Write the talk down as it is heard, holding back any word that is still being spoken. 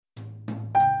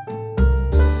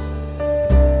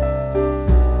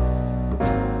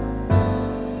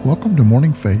Welcome to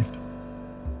Morning Faith.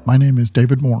 My name is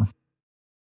David Moore.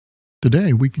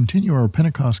 Today we continue our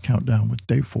Pentecost countdown with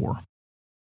day 4.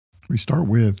 We start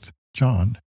with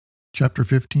John chapter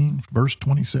 15, verse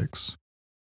 26.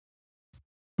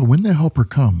 But when the Helper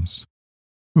comes,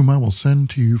 whom I will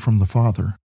send to you from the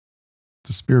Father,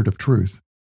 the Spirit of truth,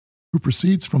 who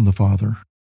proceeds from the Father,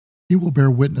 he will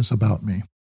bear witness about me.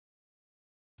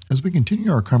 As we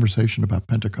continue our conversation about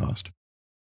Pentecost,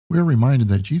 we are reminded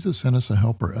that Jesus sent us a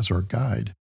helper as our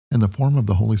guide in the form of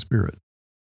the Holy Spirit.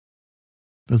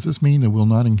 Does this mean that we'll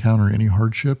not encounter any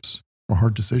hardships or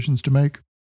hard decisions to make?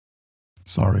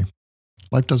 Sorry,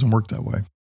 life doesn't work that way.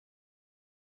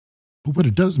 But what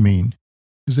it does mean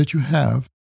is that you have,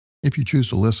 if you choose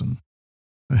to listen,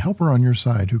 a helper on your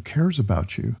side who cares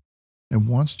about you and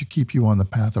wants to keep you on the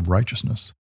path of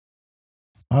righteousness.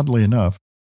 Oddly enough,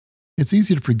 it's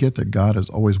easy to forget that God is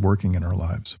always working in our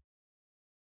lives.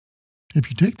 If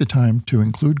you take the time to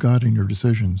include God in your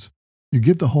decisions, you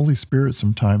give the Holy Spirit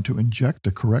some time to inject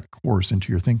the correct course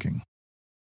into your thinking.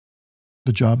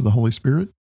 The job of the Holy Spirit?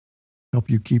 Help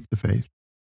you keep the faith.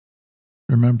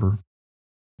 Remember,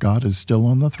 God is still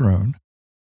on the throne,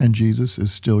 and Jesus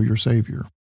is still your Savior.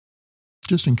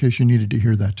 Just in case you needed to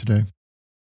hear that today.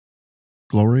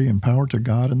 Glory and power to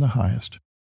God in the highest.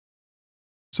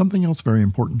 Something else very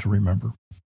important to remember.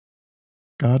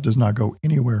 God does not go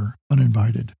anywhere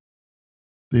uninvited.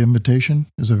 The invitation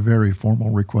is a very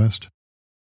formal request.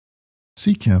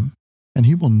 Seek Him, and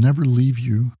He will never leave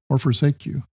you or forsake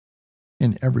you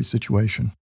in every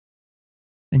situation.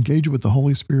 Engage with the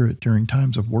Holy Spirit during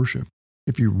times of worship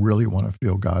if you really want to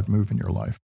feel God move in your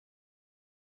life.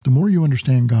 The more you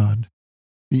understand God,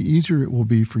 the easier it will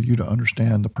be for you to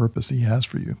understand the purpose He has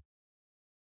for you.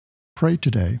 Pray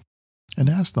today and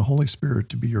ask the Holy Spirit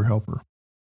to be your helper.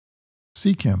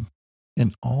 Seek Him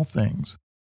in all things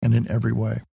and in every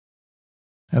way.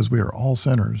 As we are all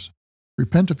sinners,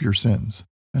 repent of your sins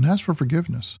and ask for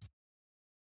forgiveness.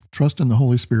 Trust in the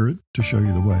Holy Spirit to show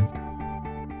you the way.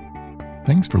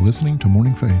 Thanks for listening to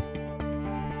Morning Faith.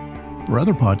 For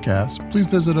other podcasts, please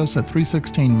visit us at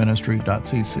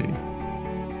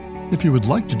 316ministry.cc. If you would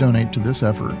like to donate to this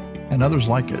effort and others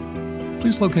like it,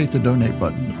 please locate the donate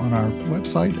button on our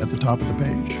website at the top of the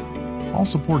page. All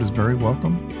support is very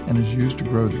welcome and is used to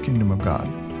grow the kingdom of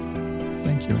God.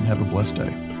 Thank you and have a blessed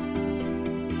day.